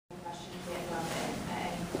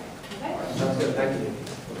Good, thank you.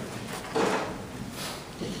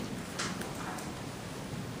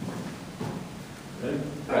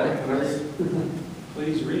 Ready?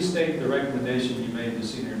 Please restate the recommendation you made to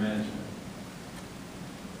senior management.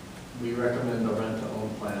 We recommend a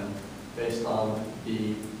rent-to-own plan based on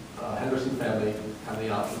the Henderson family having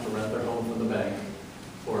the option to rent their home from the bank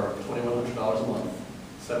for $2,100 a month.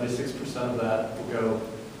 76% of that will go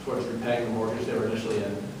towards repaying the mortgage they were initially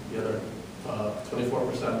in. The other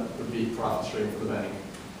 24% would be profit stream for the bank.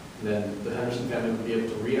 And then the Henderson family would be able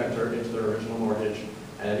to re-enter into their original mortgage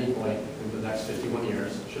at any point in the next 51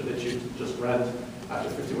 years. Should they choose to just rent, after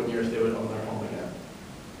 51 years, they would own their home again.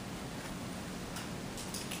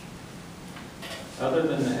 Other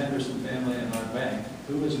than the Henderson family and our bank,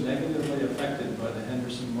 who is negatively affected by the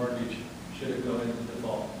Henderson mortgage should it go into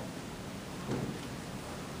default?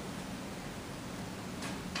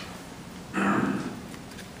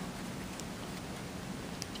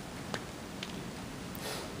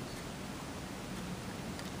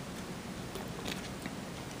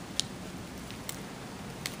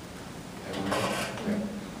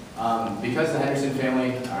 Because the Henderson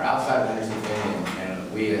family are outside the Henderson family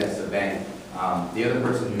and we as a bank, the other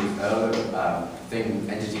person who's the other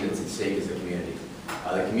entity that's at stake is the community.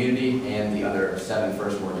 The community and the other 7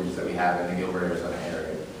 first mortgages that we have in the Gilbert, Arizona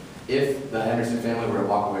area. If the Henderson family were to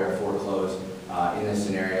walk away or foreclose in this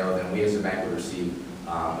scenario, then we as a bank would receive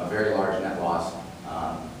a very large net loss,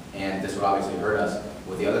 and this would obviously hurt us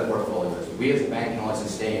with the other portfolios. We as a bank can only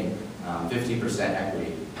sustain 15%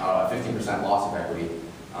 equity, 15% loss of equity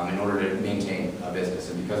in order to maintain a business.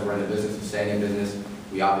 And because we're in the business of staying in business,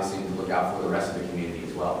 we obviously need to look out for the rest of the community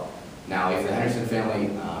as well. Now, if the Henderson family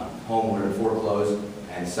home were to foreclose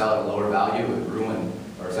and sell at a lower value, it would ruin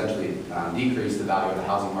or essentially decrease the value of the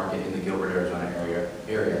housing market in the Gilbert, Arizona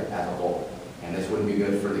area as a whole. And this wouldn't be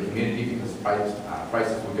good for the community because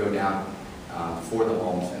prices would go down for the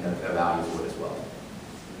homes and the values would as well.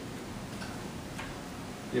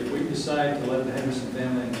 If we decide to let the Henderson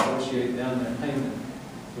family negotiate down their payment,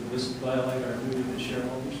 would this violate our duty to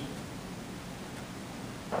shareholders?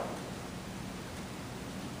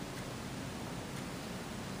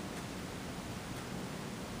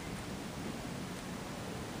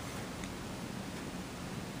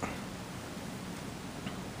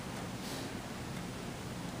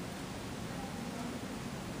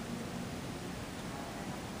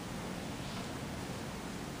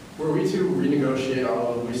 Were we to renegotiate our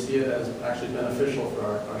loan, we see it as actually beneficial for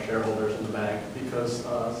our shareholders in the bank because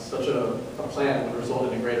such a plan would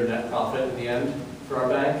result in a greater net profit in the end for our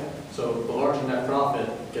bank. So the larger net profit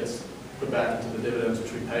gets put back into the dividends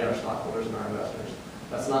which we pay our stockholders and our investors.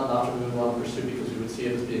 That's not an option we would want to pursue because we would see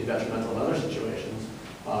it as being detrimental in other situations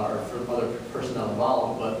or for other personnel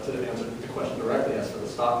involved. But to answer the question directly, as for the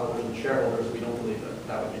stockholders and shareholders, we don't believe that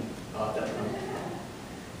that would be detrimental.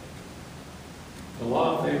 The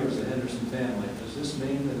law favors the Henderson family. Does this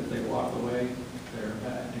mean that if they walk away, they're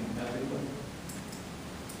acting ethically?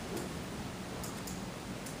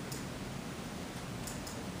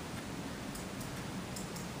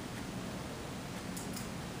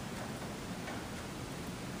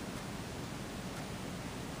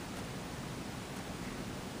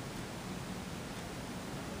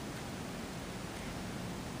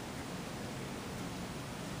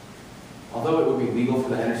 Although it would be legal for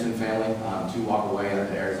the Henderson family to walk away under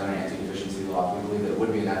the Arizona anti-deficiency law, we believe that it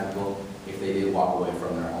would be unethical if they did walk away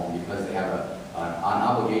from their home because they have an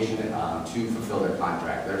obligation to fulfill their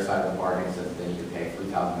contract. Their side of the bargain says that they need to pay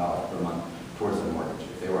 $3,000 per month towards their mortgage.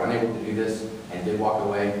 If they were unable to do this and did walk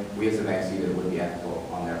away, we as a bank see that it would be ethical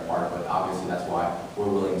on their part, but obviously that's why we're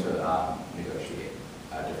willing to negotiate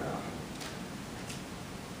a different option.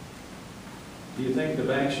 Do you think the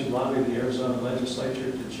bank should lobby the Arizona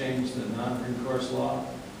legislature to change the non-recourse law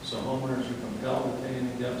so homeowners are compelled to pay any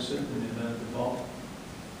deficit in the event of default?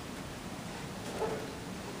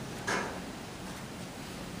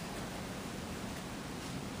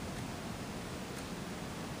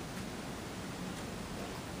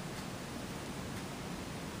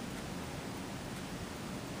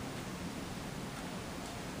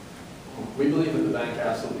 We believe that the bank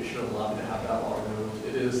absolutely should have allowed to have that law removed.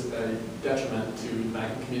 It is a detriment to the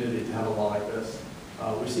banking community to have a law like this.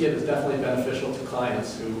 We see it as definitely beneficial to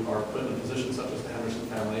clients who are put in a position such as the Henderson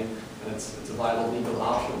family, and it's a viable legal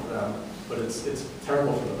option for them, but it's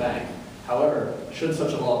terrible for the bank. However, should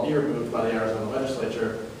such a law be removed by the Arizona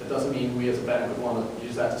legislature, that doesn't mean we as a bank would want to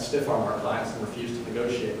use that to stiff-arm our clients and refuse to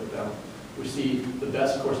negotiate with them. We see the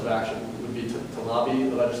best course of action would be to lobby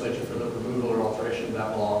the legislature for the removal or alteration of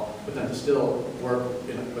that law, but then to still work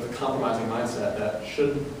with a compromising mindset that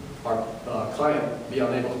should our client be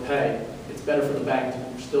unable to pay, it's better for the bank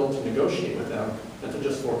to still to negotiate with them than to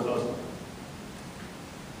just foreclose them.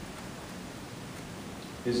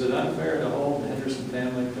 Is it unfair to hold the Henderson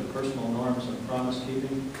family to personal norms of promise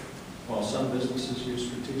keeping, while some businesses use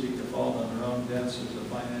strategic default on their own debts as a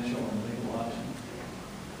financial and legal option?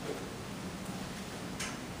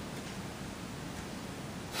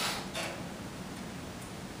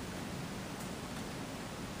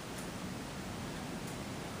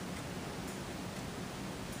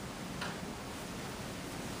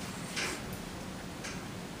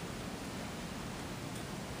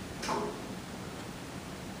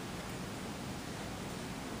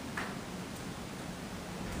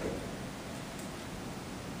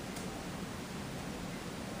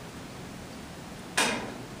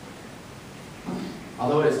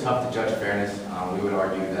 Although it is tough to judge fairness, we would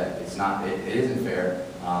argue that it isn't fair.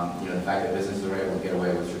 The fact that businesses are able to get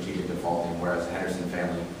away with strategic defaulting, whereas the Henderson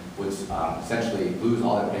family would essentially lose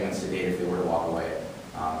all their payments to date if they were to walk away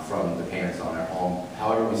from the payments on their home.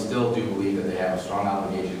 However, we still do believe that they have a strong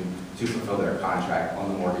obligation to fulfill their contract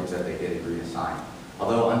on the mortgage that they did agree to sign.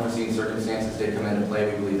 Although unforeseen circumstances did come into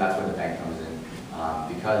play, we believe that's where the bank comes in.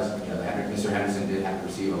 Because Mr. Henderson did have to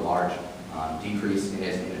receive a large decrease in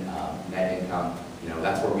his net income.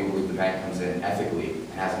 That's where we believe the bank comes in ethically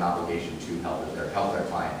and has an obligation to help their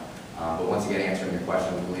client. But once again, answering your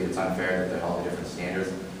question, we believe it's unfair that they're held to different standards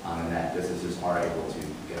and that businesses are able to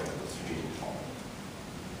get away with strategic default.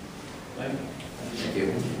 Thank you. Thank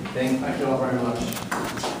you. Thank you all very much.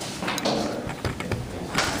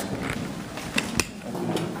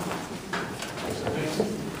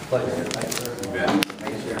 Pleasure. Thanks, sir. You bet.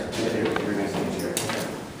 Thanks, sir. Very nice to meet you.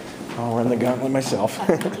 I'll run the gauntlet myself.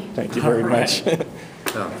 Thank you very much.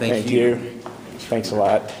 Thank you. Thanks a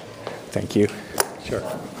lot. Thank you. Sure.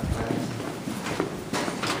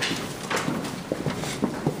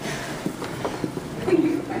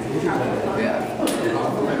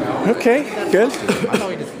 Okay, good.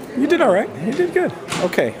 You did all right. You did good.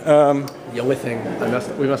 Okay. The only thing,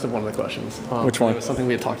 we must have one of the questions. Which one? It was something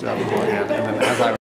we had talked about beforehand, and then as I